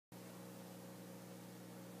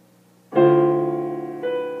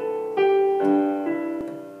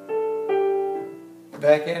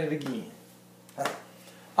back at it again.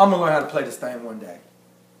 I'm going to learn how to play this thing one day.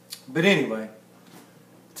 But anyway,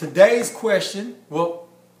 today's question, well,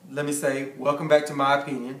 let me say, welcome back to My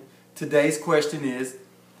Opinion. Today's question is,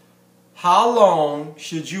 how long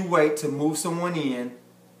should you wait to move someone in,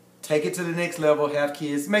 take it to the next level, have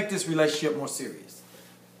kids, make this relationship more serious?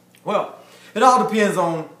 Well, it all depends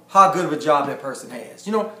on how good of a job that person has.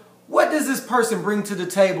 You know, what does this person bring to the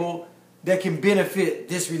table that can benefit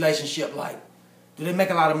this relationship? Like, do they make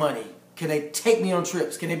a lot of money? Can they take me on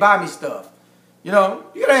trips? Can they buy me stuff? You know,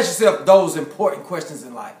 you gotta ask yourself those important questions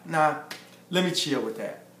in life. Nah, let me chill with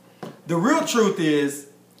that. The real truth is,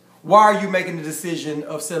 why are you making the decision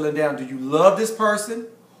of settling down? Do you love this person?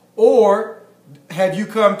 Or have you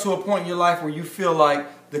come to a point in your life where you feel like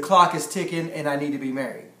the clock is ticking and I need to be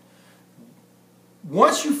married?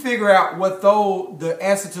 Once you figure out what the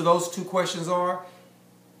answer to those two questions are,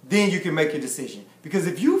 then you can make your decision. Because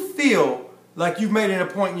if you feel like you've made it a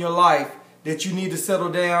point in your life that you need to settle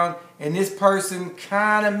down and this person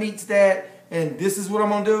kind of meets that and this is what I'm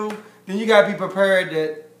going to do, then you got to be prepared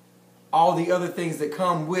that all the other things that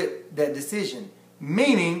come with that decision.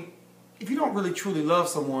 Meaning, if you don't really truly love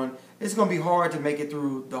someone, it's going to be hard to make it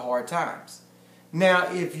through the hard times.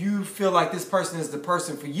 Now, if you feel like this person is the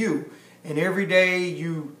person for you and every day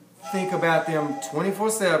you think about them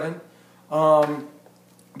 24/7,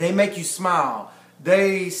 they make you smile.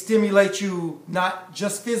 They stimulate you not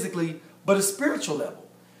just physically, but a spiritual level.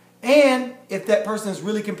 And if that person is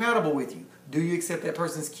really compatible with you, do you accept that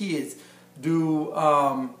person's kids?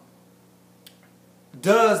 Does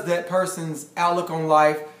that person's outlook on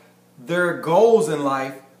life, their goals in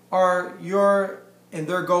life, are your and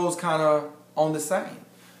their goals kind of on the same?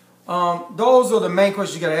 Those are the main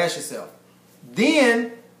questions you got to ask yourself.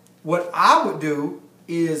 Then, what I would do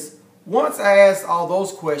is, once I ask all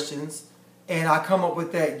those questions, and I come up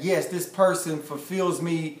with that, yes, this person fulfills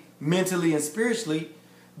me mentally and spiritually,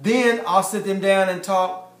 then I'll sit them down and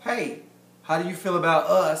talk, hey, how do you feel about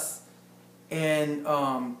us and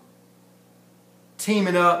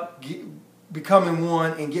teaming up, becoming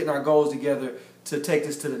one, and getting our goals together to take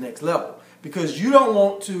this to the next level? Because you don't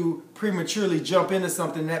want to prematurely jump into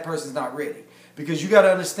something that person's not ready. Because you got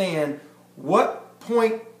to understand, what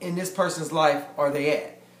point in this person's life are they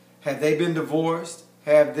at? Have they been divorced?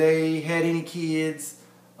 Have they had any kids?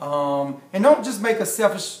 And don't just make a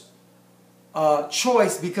selfish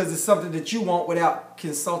choice because it's something that you want without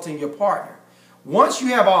consulting your partner. Once you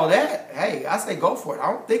have all that, hey, I say go for it.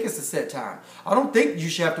 I don't think it's a set time. I don't think you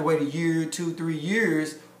should have to wait a year, 2, 3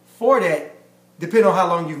 years for that, depending on how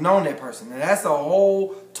long you've known that person. And that's a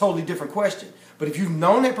whole totally different question. But if you've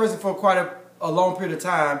known that person for quite a long period of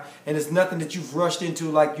time and it's nothing that you've rushed into,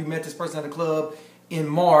 like you met this person at a club in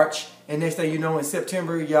March, and next thing you know, in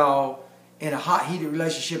September, y'all in a hot, heated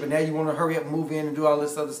relationship, and now you want to hurry up and move in and do all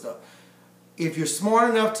this other stuff. If you're smart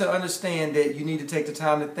enough to understand that you need to take the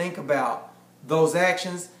time to think about those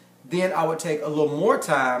actions, then I would take a little more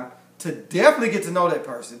time to definitely get to know that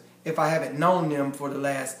person if I haven't known them for the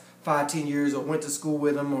last 5, 10 years or went to school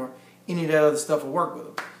with them or any of that other stuff or work with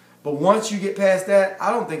them. But once you get past that,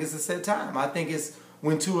 I don't think it's a set time. I think it's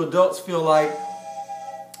when two adults feel like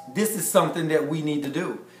this is something that we need to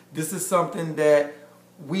do. This is something that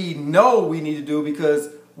we know we need to do because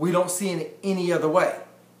we don't see it any other way.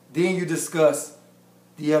 Then you discuss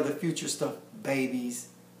the other future stuff, babies,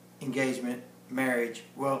 engagement, marriage.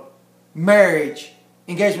 Well, marriage,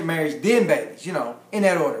 engagement, marriage, then babies, you know, in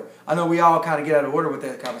that order. I know we all kind of get out of order with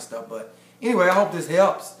that kind of stuff, but anyway, I hope this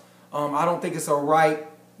helps. I don't think it's a right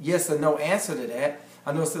yes or no answer to that.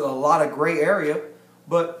 I know it's a lot of gray area,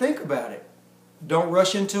 but think about it. Don't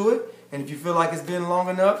rush into it. And if you feel like it's been long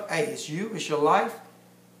enough, hey, it's you, it's your life.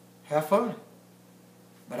 Have fun.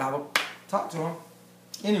 But I will talk to him.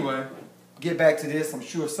 Anyway, get back to this. I'm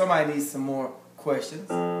sure somebody needs some more questions.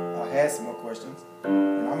 I had some more questions.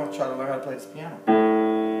 And I'm going to try to learn how to play this piano.